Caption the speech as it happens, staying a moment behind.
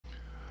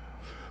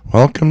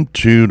Welcome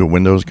to the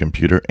Windows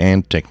Computer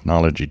and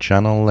Technology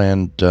channel,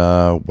 and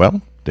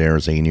well,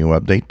 there's a new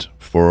update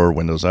for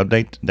Windows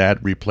Update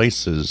that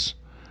replaces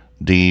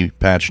the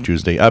Patch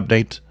Tuesday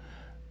update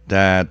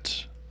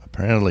that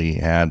apparently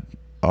had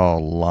a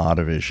lot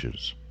of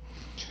issues.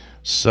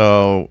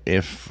 So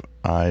if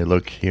I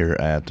look here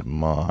at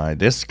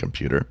this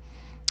computer,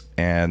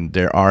 and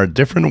there are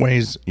different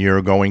ways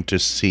you're going to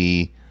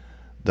see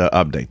the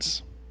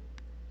updates.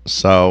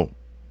 So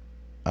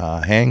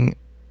hang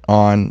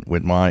on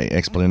with my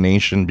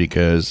explanation,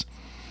 because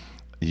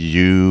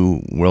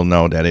you will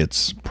know that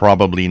it's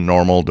probably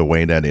normal the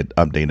way that it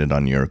updated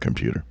on your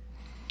computer.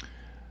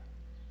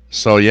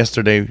 So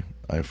yesterday,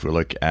 if we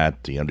look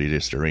at the update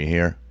history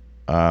here,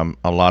 a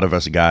lot of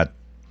us got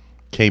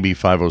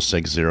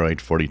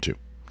KB5060842,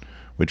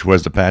 which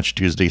was the Patch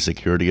Tuesday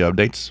security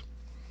updates.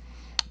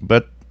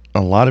 But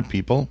a lot of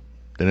people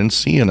didn't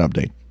see an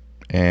update,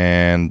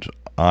 and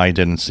I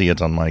didn't see it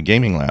on my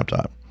gaming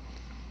laptop.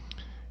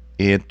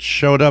 It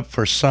showed up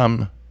for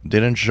some,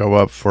 didn't show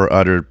up for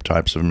other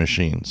types of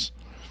machines.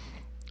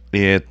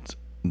 It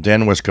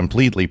then was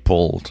completely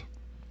pulled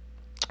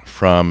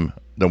from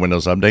the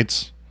Windows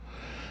updates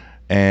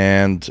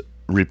and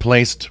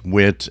replaced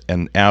with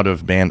an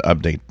out-of-band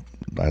update,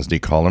 as they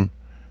call them,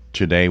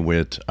 today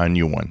with a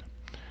new one.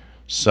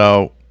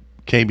 So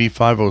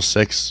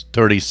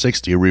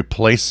KB5063060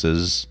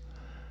 replaces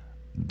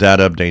that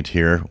update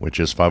here, which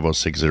is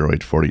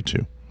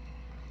 5060842.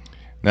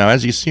 Now,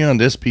 as you see on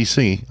this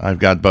PC, I've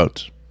got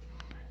both.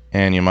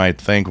 And you might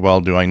think,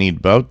 well, do I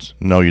need both?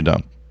 No, you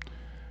don't.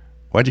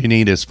 What you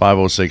need is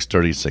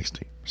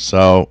 5063060.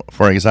 So,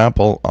 for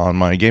example, on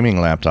my gaming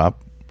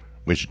laptop,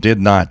 which did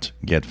not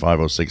get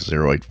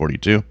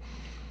 5060842,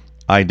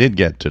 I did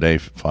get today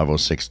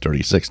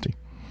 5063060.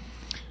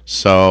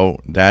 So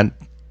that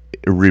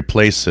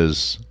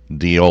replaces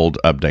the old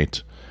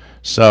update.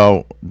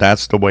 So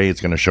that's the way it's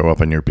going to show up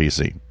on your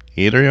PC.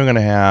 Either you're going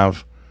to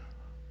have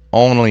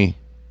only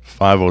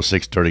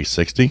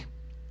 5063060.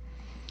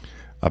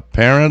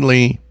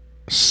 Apparently,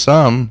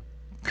 some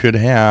could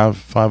have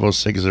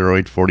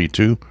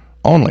 5060842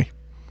 only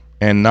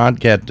and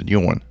not get the new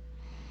one.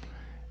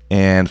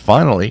 And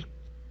finally,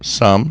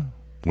 some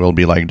will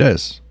be like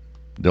this.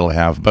 They'll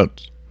have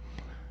both.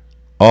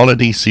 All of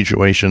these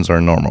situations are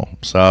normal.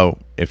 So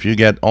if you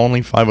get only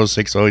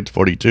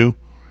 5060842,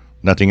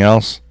 nothing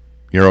else,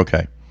 you're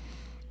okay.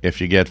 If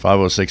you get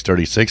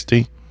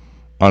 5063060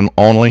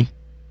 only,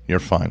 you're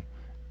fine.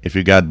 If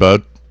you got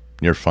both,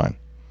 you're fine.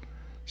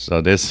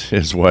 So this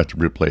is what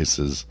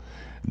replaces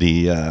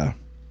the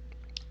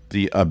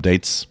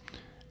updates,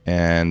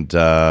 and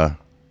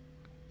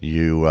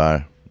you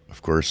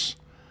of course,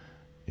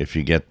 if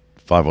you get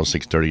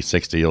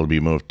 5063060, it'll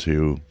be moved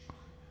to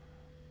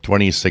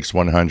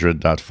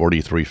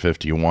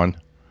 26100.4351,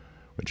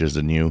 which is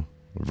the new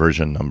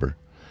version number.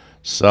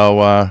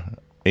 So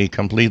a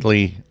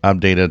completely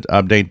updated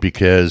update,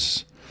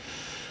 because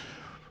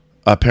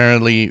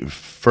apparently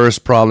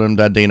first problem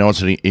that they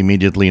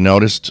immediately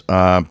noticed,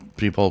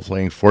 people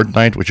playing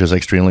Fortnite, which is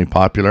extremely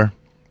popular.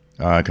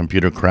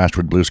 Computer crashed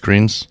with blue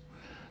screens.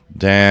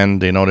 Then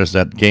they noticed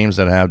that games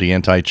that have the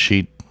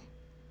anti-cheat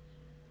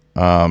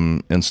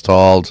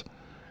installed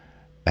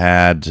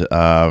had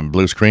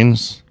blue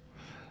screens.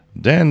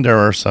 Then there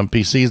are some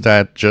PCs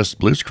that just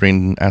blue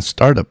screen at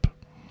startup.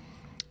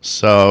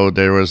 So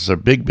there was a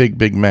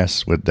big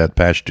mess with that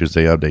Patch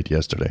Tuesday update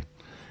yesterday.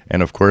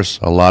 And of course,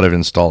 a lot of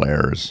install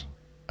errors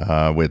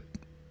with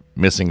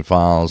missing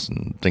files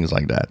and things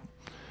like that.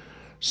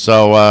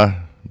 So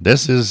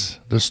this is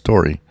the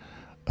story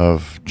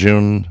of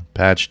June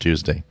Patch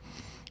Tuesday,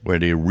 where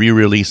they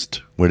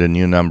re-released with a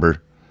new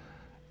number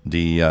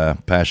the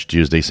Patch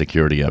Tuesday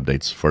security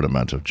updates for the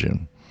month of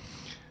June.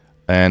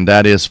 And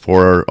that is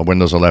for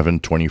Windows 11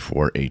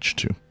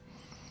 24H2.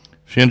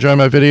 If you enjoy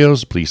my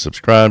videos, please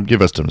subscribe,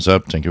 give us thumbs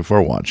up. Thank you for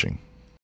watching.